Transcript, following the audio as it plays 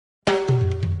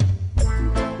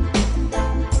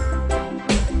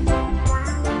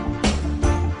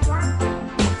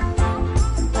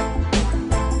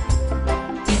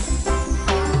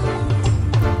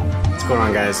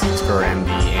on, guys? It's GrowerMD,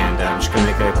 and I'm just going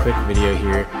to make a quick video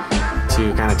here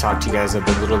to kind of talk to you guys a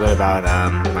little bit about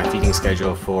my feeding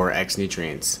schedule for X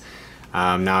nutrients.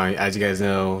 Now, as you guys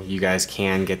know, you guys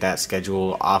can get that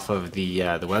schedule off of the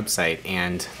website,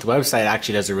 and the website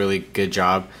actually does a really good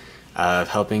job of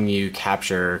helping you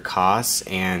capture costs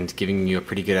and giving you a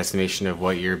pretty good estimation of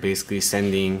what you're basically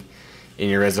sending in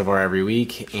your reservoir every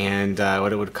week and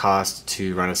what it would cost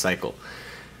to run a cycle.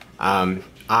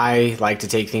 I like to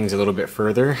take things a little bit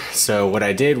further, so what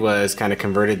I did was kind of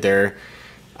converted their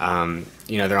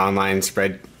their online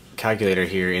spread calculator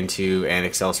here into an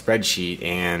Excel spreadsheet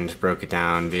and broke it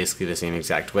down basically the same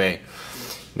exact way.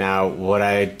 Now what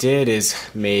I did is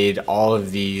made all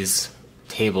of these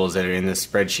tables that are in the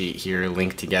spreadsheet here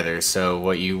linked together. So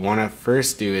what you want to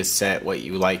first do is set what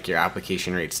you like your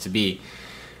application rates to be.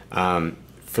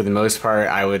 For the most part,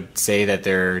 I would say that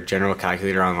their general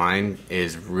calculator online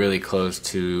is really close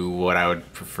to what I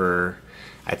would prefer.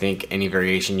 I think any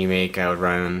variation you make, I would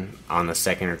run on the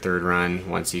second or third run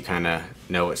once you kind of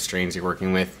know what strains you're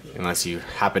working with, unless you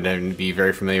happen to be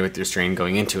very familiar with your strain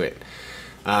going into it.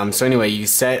 So anyway, you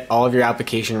set all of your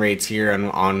application rates here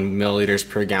on milliliters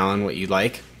per gallon, what you'd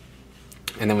like.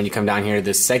 And then when you come down here to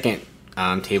this second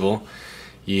table,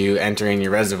 you enter in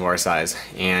your reservoir size,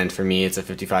 and for me it's a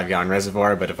 55 gallon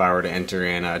reservoir, but if I were to enter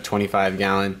in a 25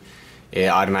 gallon, it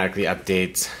automatically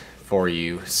updates for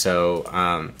you.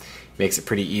 So makes it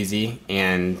pretty easy,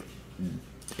 and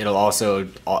it'll also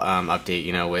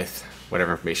update with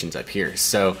whatever information's up here.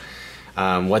 So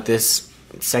what this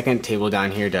second table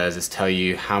down here does is tell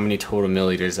you how many total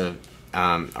milliliters of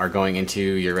are going into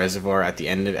your reservoir at the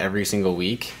end of every single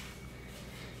week,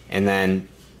 and then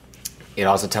it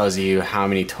also tells you how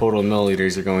many total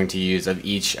milliliters you're going to use of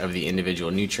each of the individual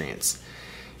nutrients.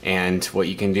 And what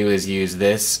you can do is use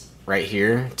this right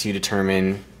here to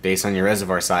determine, based on your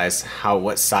reservoir size,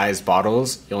 what size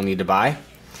bottles you'll need to buy.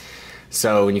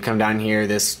 So when you come down here,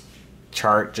 this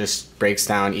chart just breaks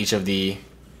down each of the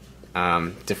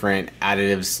different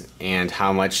additives and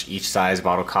how much each size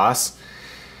bottle costs.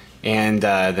 And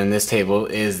then this table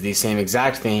is the same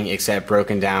exact thing, except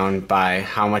broken down by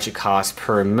how much it costs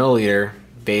per milliliter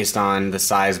based on the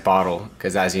size bottle,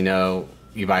 because as you know,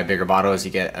 you buy bigger bottles, you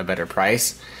get a better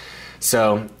price.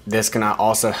 So this can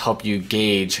also help you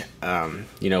gauge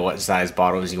what size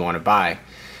bottles you want to buy.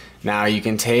 Now you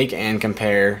can take and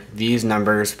compare these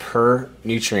numbers per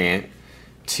nutrient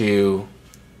to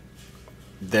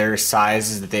their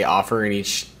sizes that they offer in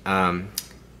each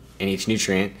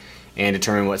nutrient, and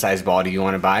determine what size bottle you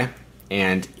want to buy.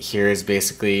 And here is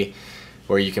basically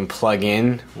where you can plug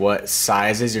in what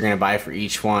sizes you're going to buy for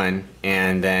each one,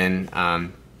 and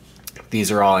then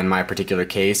these are all in my particular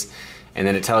case, and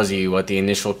then it tells you what the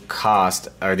initial cost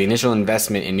or the initial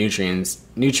investment in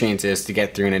nutrients is to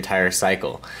get through an entire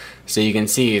cycle. So you can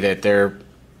see that their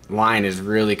line is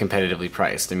really competitively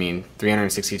priced. I mean,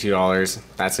 $362,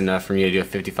 that's enough for me to do a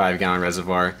 55 gallon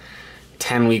reservoir,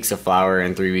 10 weeks of flour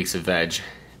and 3 weeks of veg.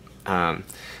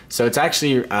 So it's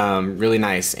actually really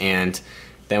nice. And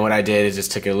then what I did is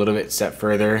just took it a little bit step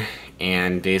further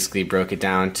and basically broke it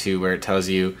down to where it tells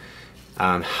you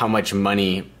how much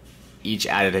money each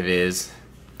additive is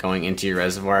going into your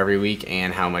reservoir every week,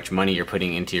 and how much money you're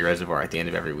putting into your reservoir at the end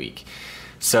of every week.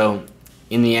 So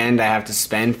in the end, I have to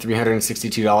spend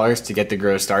 $362 to get the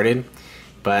grow started,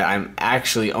 but I'm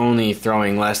actually only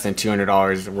throwing less than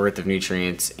 $200 worth of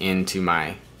nutrients into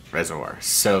my reservoir.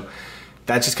 So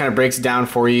that just kind of breaks it down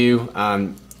for you.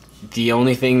 The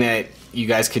only thing that you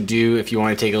guys could do if you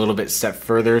want to take a little bit step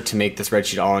further to make the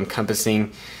spreadsheet all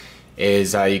encompassing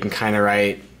is you can kind of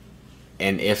write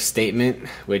an if statement,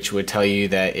 which would tell you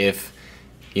that if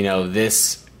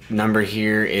this number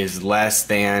here is less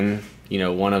than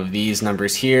one of these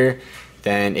numbers here,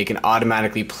 then it can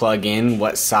automatically plug in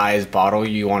what size bottle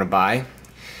you want to buy.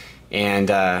 And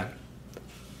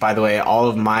by the way, all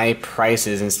of my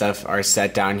prices and stuff are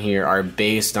set down here are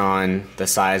based on the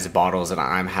size of bottles that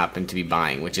I'm happen to be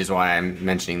buying, which is why I'm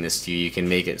mentioning this to you. You can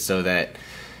make it so that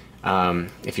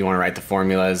if you want to write the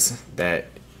formulas, that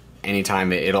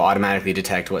anytime it'll automatically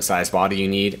detect what size bottle you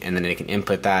need, and then it can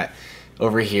input that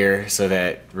over here so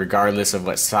that regardless of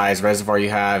what size reservoir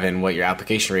you have and what your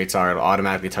application rates are, it'll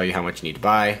automatically tell you how much you need to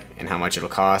buy and how much it'll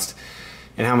cost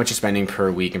and how much you're spending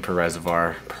per week and per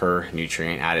reservoir per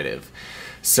nutrient additive.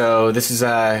 So this is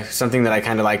something that I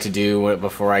kind of like to do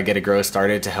before I get a grow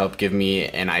started to help give me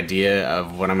an idea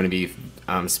of what I'm going to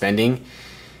be spending.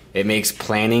 It makes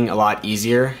planning a lot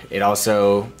easier. It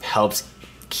also helps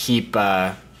keep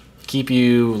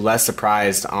you less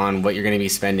surprised on what you're going to be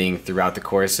spending throughout the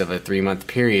course of a 3-month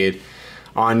period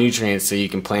on nutrients, so you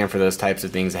can plan for those types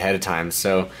of things ahead of time.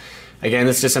 So Again,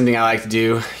 this is just something I like to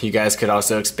do. You guys could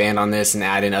also expand on this and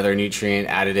add in other nutrient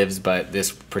additives, but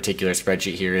this particular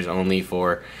spreadsheet here is only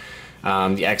for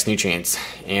the X nutrients.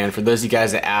 And for those of you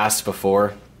guys that asked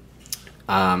before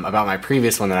about my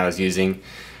previous one that I was using,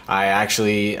 I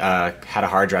actually had a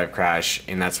hard drive crash,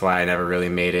 and that's why I never really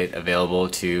made it available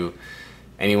to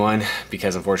anyone,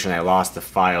 because unfortunately I lost the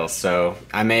files. So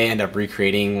I may end up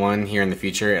recreating one here in the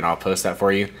future, and I'll post that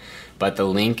for you. But the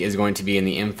link is going to be in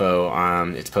the info.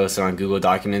 It's posted on Google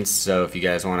Documents, so if you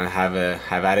guys want to have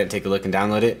at it, take a look and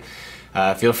download it,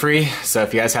 feel free. So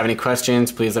if you guys have any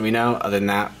questions, please let me know. Other than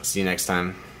that, see you next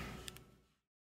time.